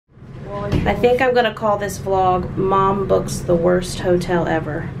I think I'm gonna call this vlog Mom Books the Worst Hotel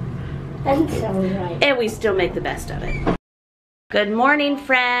Ever. That sounds right. And we still make the best of it. Good morning,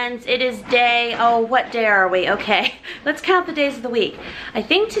 friends. It is day, oh, what day are we? Okay, let's count the days of the week. I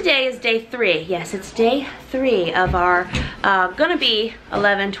think today is day 3. Yes, it's day 3 of our gonna be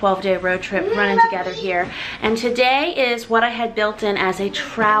 11, 12-day road trip running together here. And today is what I had built in as a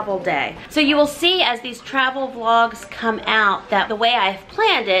travel day. So you will see as these travel vlogs come out that the way I've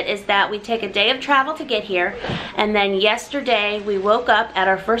planned it is that we take a day of travel to get here. And then yesterday we woke up at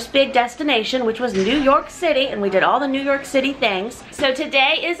our first big destination, which was New York City, and we did all the New York City things. So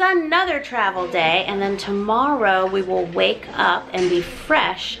today is another travel day, and then tomorrow we will wake up and be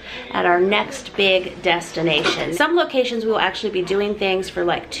fresh at our next big destination. Some locations we will actually be doing things for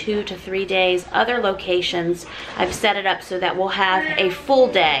like 2 to 3 days. Other locations I've set it up so that we'll have a full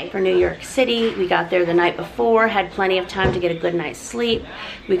day. For New York City, we got there the night before, had plenty of time to get a good night's sleep.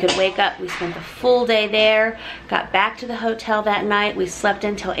 We could wake up, we spent the full day there, got back to the hotel that night. We slept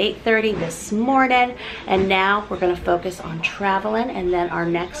until 8:30 this morning, and now we're gonna focus on traveling and then our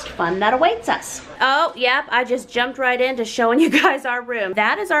next fun that awaits us. Oh, yep, I just jumped right into showing you guys our room.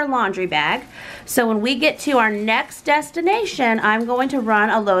 That is our laundry bag. So when we get to our next destination, I'm going to run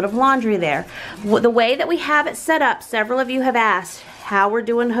a load of laundry there. The way that we have it set up, several of you have asked how we're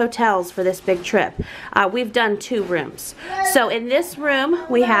doing hotels for this big trip. We've done 2 rooms. So in this room,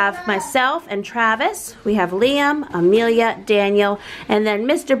 we have myself and Travis. We have Liam, Amelia, Daniel, and then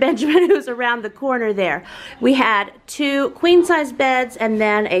Mr. Benjamin, who's around the corner there. We had 2 queen-size beds and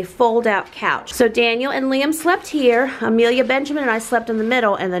then a fold-out couch. So Daniel and Liam slept here. Amelia, Benjamin, and I slept in the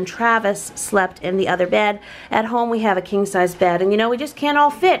middle, and then Travis slept in the other bed. At home, we have a king-size bed, and you know, we just can't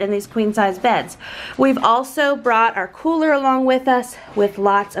all fit in these queen-size beds. We've also brought our cooler along with us, with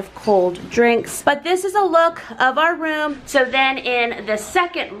lots of cold drinks. But this is a look of our room. So then in the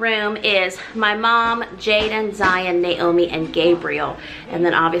second room is my mom, Jaden, Zion, Naomi, and Gabriel. And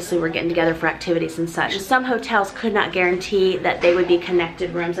then obviously we're getting together for activities and such. Some hotels could not guarantee that they would be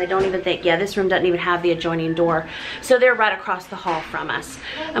connected rooms. I don't even think, yeah, this room doesn't even have the adjoining door. So they're right across the hall from us.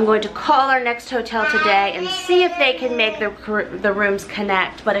 I'm going to call our next hotel today and see if they can make the rooms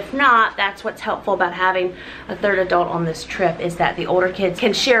connect. But if not, that's what's helpful about having a 3rd adult on this trip, is that the older kids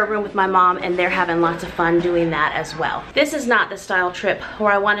can share a room with my mom, and they're having lots of fun doing that as well. This is not the style trip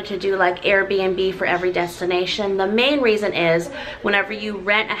where I wanted to do like Airbnb for every destination. The main reason is whenever you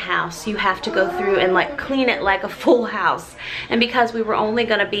rent a house, you have to go through and like clean it like a full house. And because we were only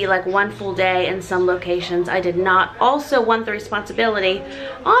gonna be like 1 full day in some locations, I did not also want the responsibility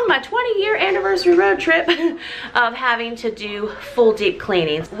on my 20-year anniversary road trip of having to do full deep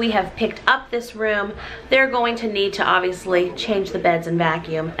cleanings. We have picked up this room. They're going to need to obviously change the beds and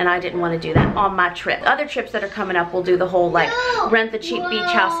vacuum, and I didn't want to do that on my trip. Other trips that are coming up, we'll do the whole like rent the cheap beach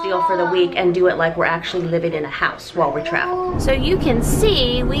house deal for the week and do it like we're actually living in a house while we travel. So you can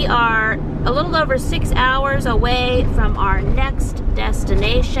see we are a little over 6 hours away from our next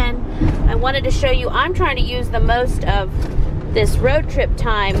destination. I wanted to show you, I'm trying to use the most of this road trip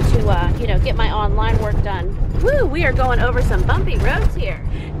time to you know, get my online work done. Woo, we are going over some bumpy roads here.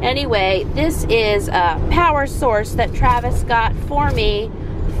 Anyway, this is a power source that Travis got for me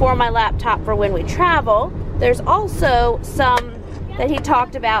for my laptop for when we travel. There's also some that he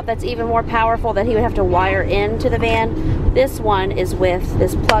talked about that's even more powerful that he would have to wire into the van. This one is with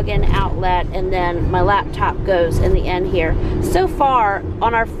this plug-in outlet, and then my laptop goes in the end here. So far,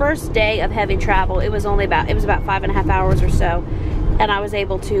 on our first day of heavy travel, it was about 5.5 hours or so, and I was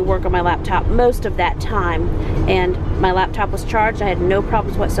able to work on my laptop most of that time, and my laptop was charged. I had no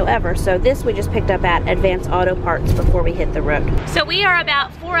problems whatsoever. So this we just picked up at Advanced Auto Parts before we hit the road. So we are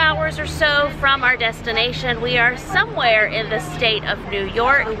about 4 hours or so from our destination. We are somewhere in the state of New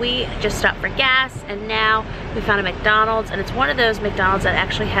York. We just stopped for gas, and now we found a McDonald's, and it's one of those McDonald's that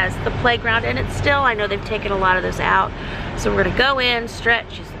actually has the playground in it still. I know they've taken a lot of those out. So we're gonna go in,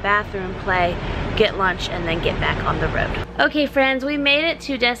 stretch, use the bathroom, play, get lunch, and then get back on the road. Okay friends, we made it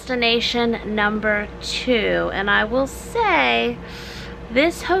to destination number 2, and I will say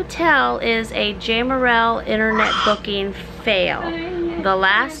this hotel is a Jamerrill internet booking fail. The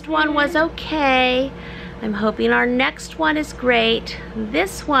last one was okay. I'm hoping our next one is great.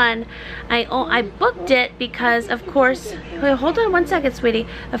 This one, I booked it because, of course, wait, hold on one second, sweetie.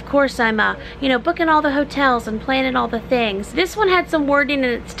 Of course, I'm, you know, booking all the hotels and planning all the things. This one had some wording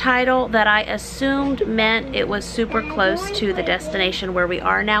in its title that I assumed meant it was super close to the destination where we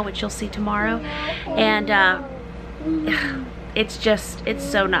are now, which you'll see tomorrow. And it's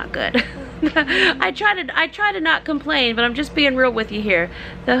so not good. I try to not complain, but I'm just being real with you here.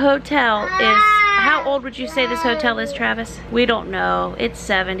 The hotel is How old would you say this hotel is, Travis? We don't know. It's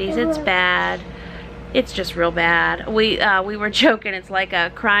 70s. It's bad. It's just real bad. We were joking. It's like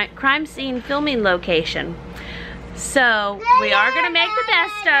a crime scene filming location. So we are gonna make the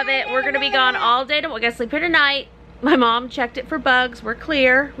best of it. We're gonna be gone all day. We're gonna sleep here tonight. My mom checked it for bugs. We're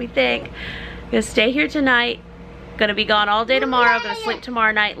clear, we think. Gonna stay here tonight. Gonna be gone all day tomorrow. Gonna sleep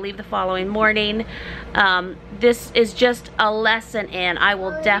tomorrow night, leave the following morning. This is just a lesson in. I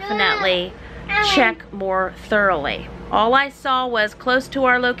will definitely check more thoroughly. All I saw was close to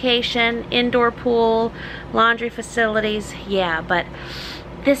our location, indoor pool, laundry facilities. Yeah, but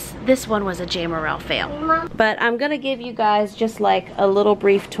this one was a Jamerrill fail. But I'm gonna give you guys just like a little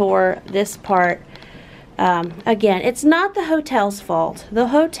brief tour. This part, again, it's not the hotel's fault. The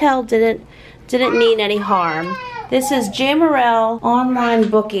hotel didn't mean any harm. This is Jamerrill online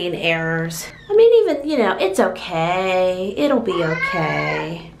booking errors. I mean, even, you know, it's okay. It'll be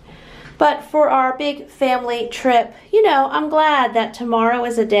okay. But for our big family trip, you know, I'm glad that tomorrow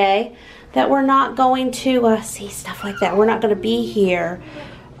is a day that we're not going to see stuff like that. We're not going to be here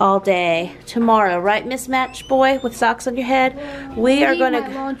all day tomorrow, right, Miss Match Boy with socks on your head? We are going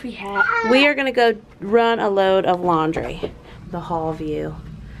to go run a load of laundry. The hall view.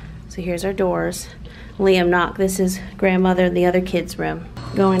 So here's our doors. Liam, knock. This is grandmother and the other kids' room.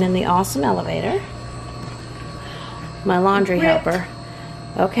 Going in the awesome elevator. My laundry helper.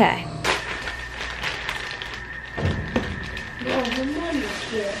 Okay.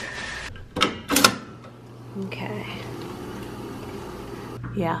 Okay.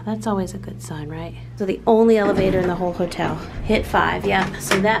 Yeah, that's always a good sign, right? So the only elevator in the whole hotel. Hit 5, yeah.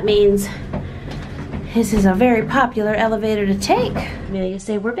 So that means this is a very popular elevator to take. Amelia,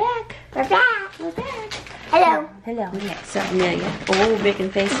 say we're back. We're back. We're back. Hello. Hello. Okay, so Amelia. Oh,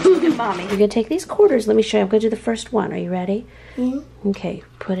 making faces. Look at mommy. You're gonna take these quarters. Let me show you. I'm gonna do the first one. Are you ready? Mm-hmm. Okay,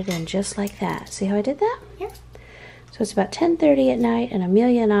 put it in just like that. See how I did that? Yep. So it's about 10:30 at night, and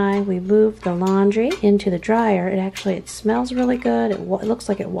Amelia and I, we moved the laundry into the dryer. It smells really good. It looks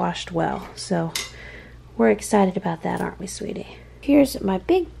like it washed well. So we're excited about that, aren't we, sweetie? Here's my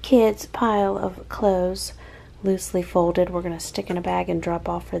big kids' pile of clothes, loosely folded. We're gonna stick in a bag and drop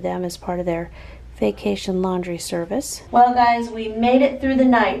off for them as part of their vacation laundry service. Well, guys, we made it through the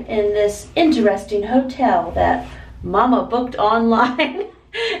night in this interesting hotel that Mama booked online.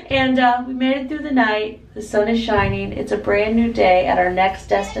 And we made it through the night. The sun is shining. It's a brand new day at our next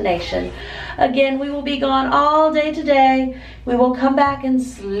destination. Again, we will be gone all day today. We will come back and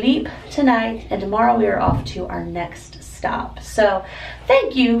sleep tonight. And tomorrow we are off to our next stop. So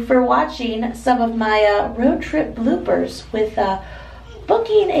thank you for watching some of my road trip bloopers with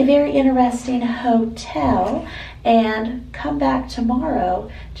booking a very interesting hotel, and come back tomorrow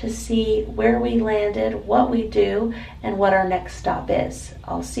to see where we landed, what we do, and what our next stop is.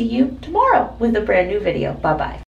 I'll see you tomorrow with a brand new video. Bye-bye.